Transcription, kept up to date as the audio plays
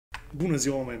Bună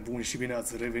ziua, oameni buni, și bine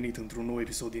ați revenit într-un nou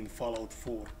episod din Fallout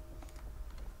 4.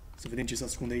 Să vedem ce se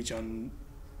ascunde aici în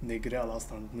negreala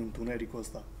asta, în întunericul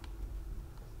ăsta.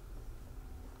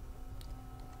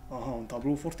 Aha, un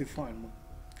tablou foarte fain, mă.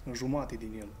 În jumate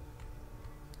din el.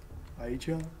 Aici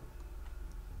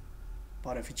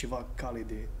pare a fi ceva cale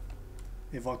de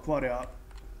evacuare a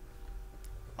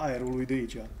aerului de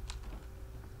aici.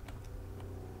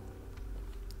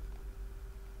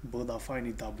 Bă, dar fain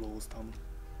e tabloul ăsta, mă.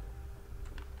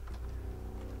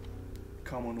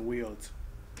 Commonwealth.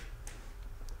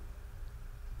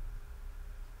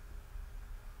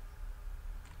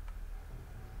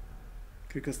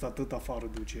 Cred că ăsta tot afară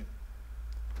duce.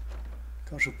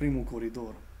 Ca și primul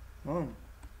coridor. Ah.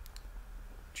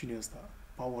 Cine e ăsta?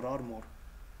 Power Armor.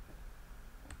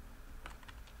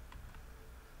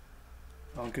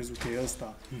 Am crezut că e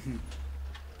ăsta.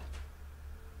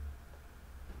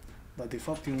 Dar de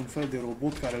fapt e un fel de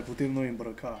robot care îl putem noi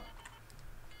îmbrăca.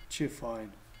 Ce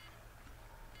fain.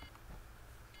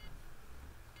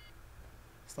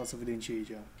 Stați să vedem ce e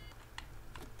aici.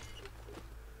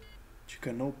 Și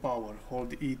că no power.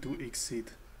 Hold E to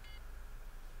exit.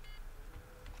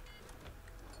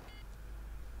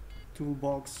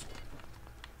 Toolbox.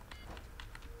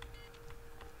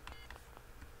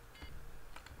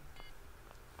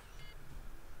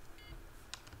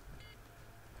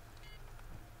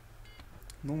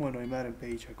 Nu mă, noi mergem pe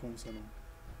aici, cum să nu?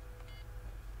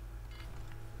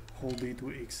 Hold E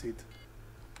to exit.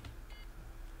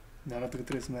 Ne arată că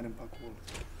trebuie să mergem pe acolo.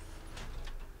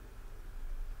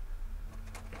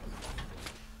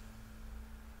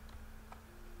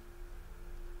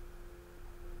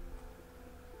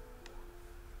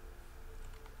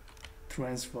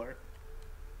 Transfer.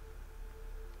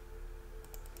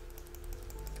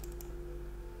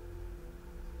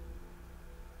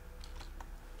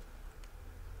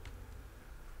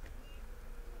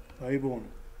 E bun.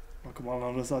 Acum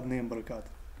l-am lăsat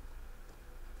neîmbrăcat.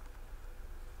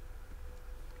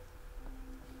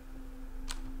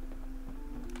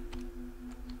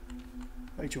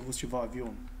 Aici a fost ceva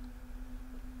avion.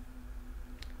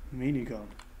 Minigun.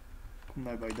 Cum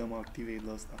naiba îi dăm activate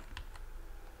de asta?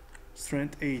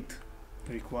 Strength 8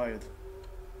 required.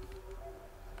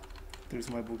 Trebuie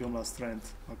să mai băgăm la strength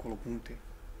acolo puncte.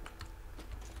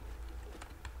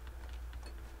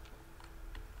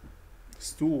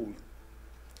 Stool.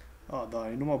 Ah, da,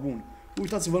 e numai bun.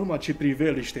 Uitați-vă numai ce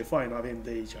priveliște fain avem de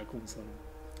aici, cum să nu.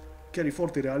 Chiar e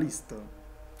foarte realistă,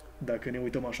 dacă ne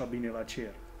uităm așa bine la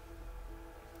cer.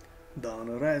 Dar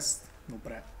în rest, nu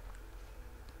prea.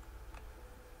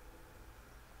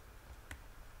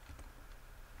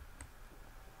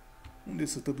 Unde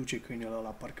să te duce câinele ăla?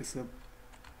 Parcă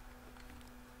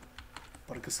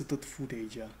să tot fute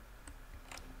aici.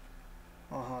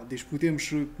 Aha, deci putem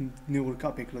și ne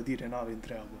urca pe clădire, n-avem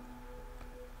treabă.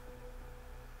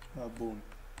 Da, bun.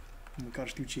 Măcar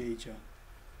știu ce e aici.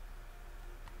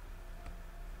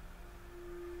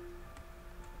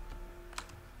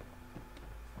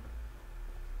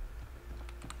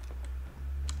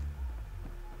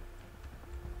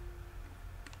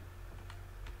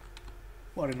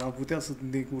 Oare n-am putea să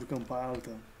ne urcăm pe altă?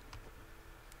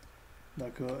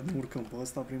 Dacă ne urcăm pe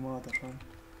ăsta prima dată, așa?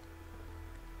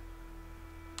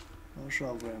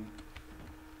 Așa vrem.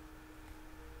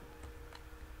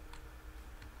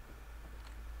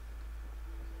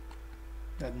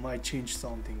 That might change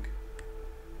something.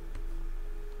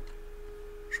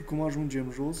 Și cum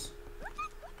ajungem jos?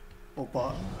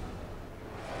 Opa!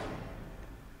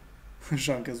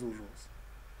 Și-am căzut jos.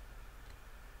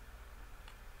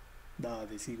 Da,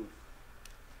 desigur.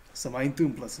 Se mai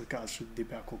întâmplă să cazi și de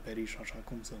pe acoperiș, așa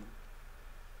cum să nu.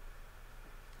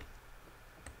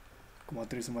 Acum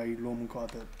trebuie să mai luăm încă o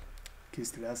dată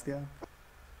chestiile astea.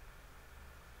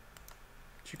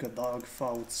 Și că dog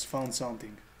found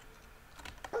something.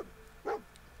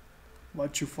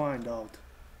 What you find out?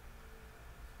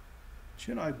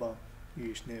 Ce naiba?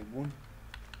 Ești nebun?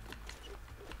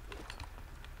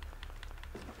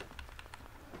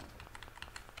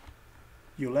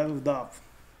 You leveled up.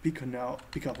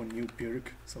 Pick up a new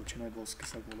perk. Sau ce naiba o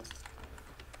scris acolo?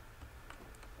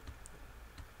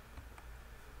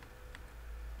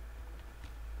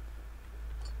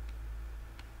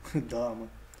 Da, mă.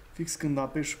 Fix când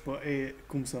apeși pe E,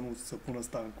 cum să nu se pună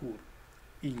ăsta în cur.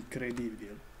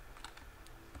 Incredibil.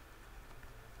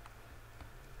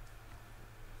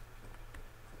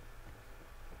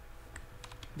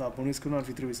 Da, bănuiesc că nu ar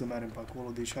fi trebuit să mergem pe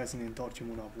acolo, deci hai să ne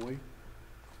întoarcem înapoi.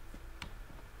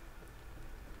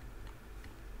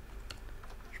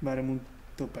 Și mergem un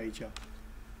tot pe aici.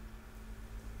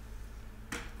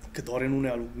 Că doar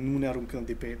nu ne aruncăm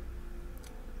de pe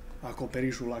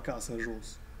acoperișul la casă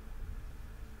jos.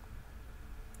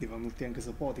 De fapt, nu știam că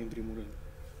se poate, în primul rând.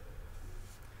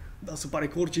 Dar se pare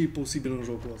că orice e posibil în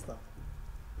jocul ăsta.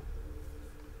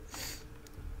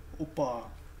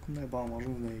 Opa! Cum naiba am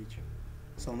ajuns noi aici?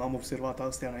 Sau n-am observat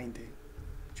astea înainte?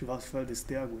 Ceva fel de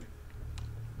steaguri.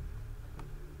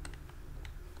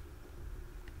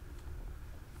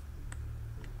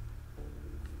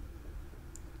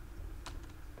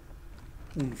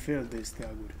 Un fel de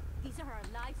steaguri. These are our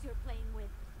lives you're playing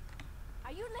with.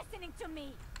 Are you listening to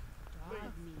me? Please,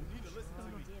 you need to listen to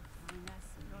me.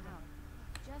 No.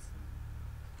 Just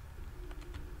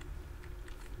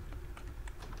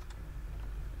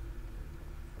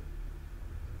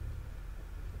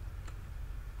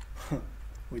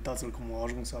Uitați-l cum a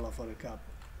ajuns ăla fără cap.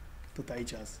 Tot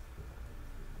aici azi.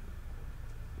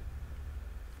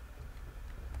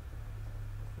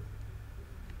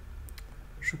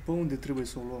 Și pe unde trebuie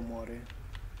să o luăm oare?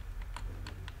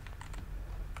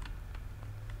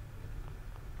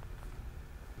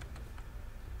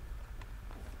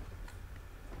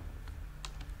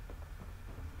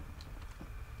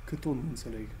 Că tot nu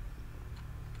înțeleg.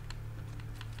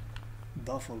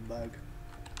 Duffel bag.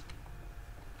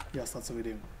 Ia stați să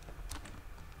vedem.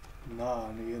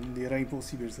 Da, era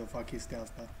imposibil să fac chestia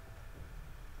asta.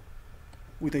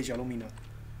 Uite aici, lumină.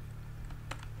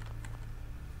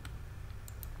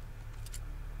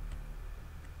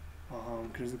 Aha,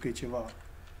 am crezut că e ceva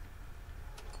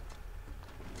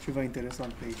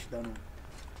interesant pe aici, dar nu.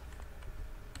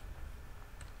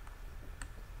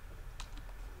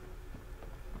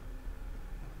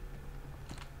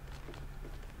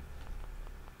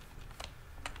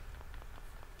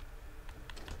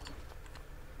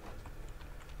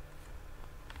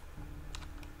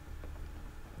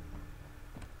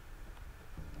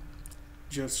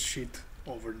 Just shit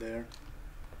over there.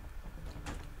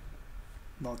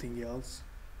 Nothing else.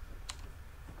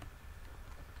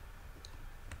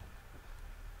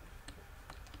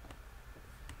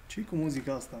 Ce-i cu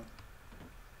muzica asta?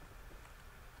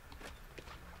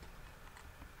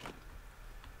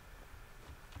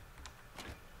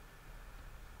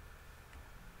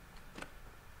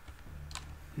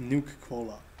 Nuke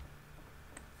Cola.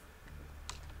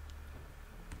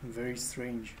 Very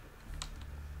strange.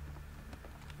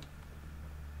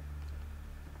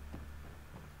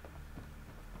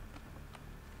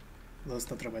 La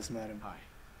ăsta trebuie să mergem. Hi.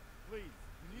 Please,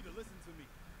 you need to listen to me.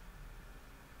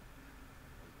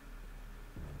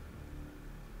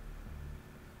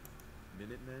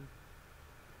 Minutemen?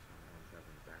 Someone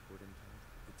traveling backward in time?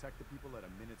 Protect the people at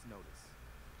a minute's notice.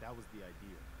 That was the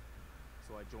idea. So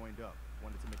I joined up,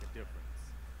 wanted to make a difference.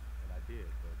 And I did,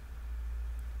 but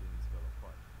things fell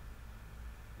apart.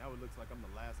 Now it looks like I'm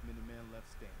the last Minuteman left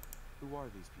standing. Who are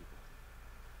these people?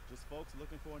 Just folks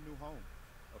looking for a new home,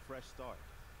 a fresh start.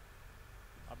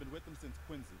 I've been with them since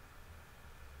Quincy.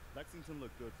 Lexington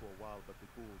looked good for a while, but the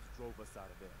ghouls drove us out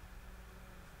of there.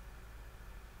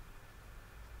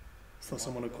 Asta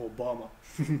seamănă cu Obama.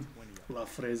 20 of them. La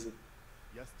freză.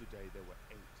 Yesterday there were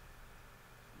 8.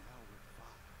 Now we're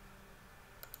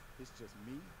 5. It's just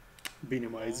me. Bine,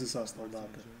 mai ai zis asta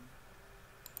odată.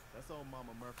 That's old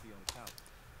Mama Murphy on the couch.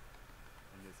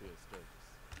 And this here is Sturgis.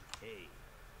 Hey.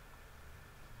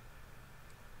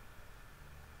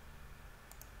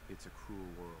 It's a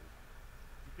cruel world.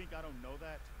 You think I don't know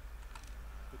that?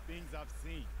 The things I've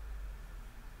seen.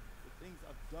 The things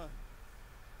I've done.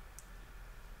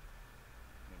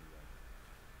 Anyway,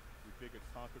 we figured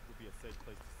Concord would be a safe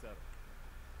place to settle.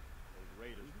 Those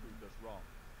raiders proved us wrong.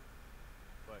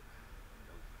 But,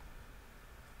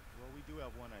 well, we do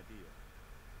have one idea.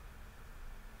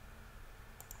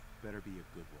 Better be a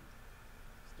good one.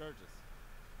 Sturgis.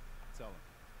 Tell him.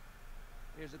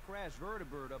 There's a crashed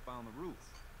vertibird up on the roof.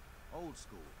 Old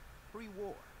school.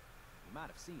 Pre-war. You might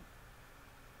have seen it.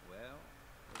 Well,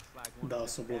 looks like one Da, of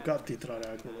s-a the blocat passengers titrarea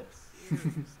acolo.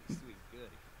 Seriously, sweet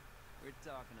goody. We're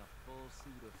talking a full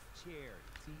suit of Cherry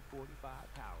T-45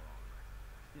 power armor.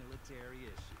 Military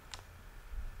issue.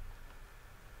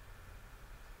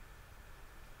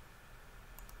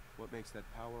 What makes that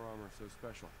power armor so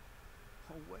special?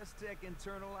 A Westech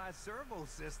internalized servo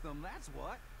system, that's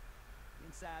what.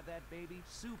 Inside that baby,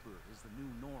 super is the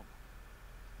new normal.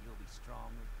 You'll be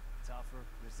stronger, tougher,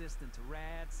 resistant to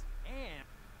rats, and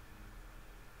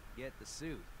get the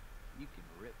suit. You can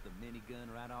rip the minigun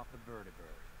right off the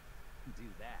vertibird. Do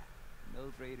that, and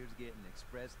those raiders get an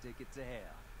express ticket to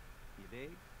hell. You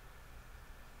dig?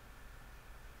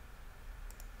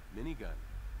 Minigun.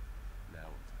 Now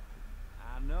we're talking.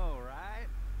 I know, right?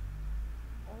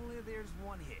 Only there's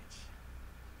one hitch.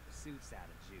 The suit's out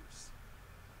of juice.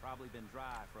 Probably been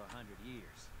dry for 100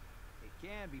 years. It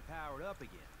can be powered up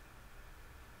again,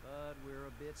 but we're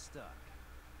a bit stuck.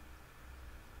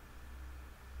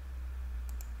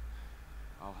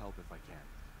 I'll help if I can.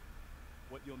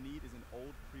 What you'll need is an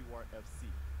old pre-war FC,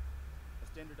 a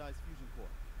standardized fusion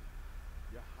core.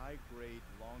 Your high-grade,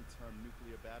 long-term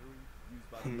nuclear battery used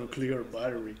by the Nuclear military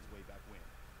battery. way back when.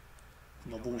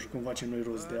 No bun, și cum facem noi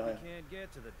rost de But we aia? can't get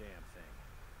to the damn thing.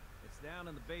 It's down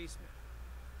in the basement,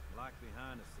 locked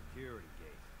behind a security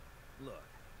gate. Look,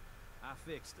 I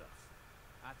fix stuff.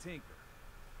 I tinker.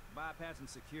 Bypassing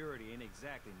security ain't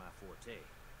exactly my forte.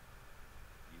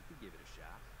 You could give it a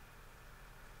shot.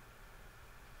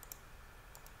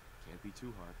 Can't be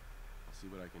too hard. I'll see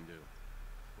what I can do.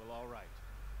 Well, all right.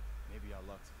 Maybe our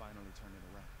luck's finally turning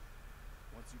around.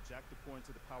 Once you jack the core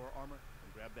into the power armor and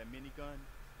grab that minigun,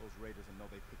 those raiders will know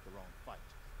they picked the wrong fight.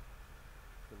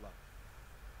 Good luck.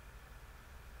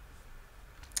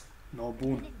 No,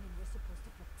 bun. Minutemen were supposed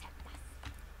to protect us.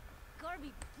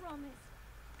 Garvey promised.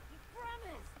 He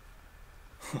promised.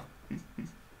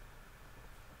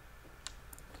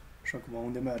 Și acum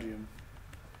unde mergem?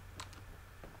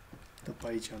 Tot pe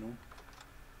aici, nu?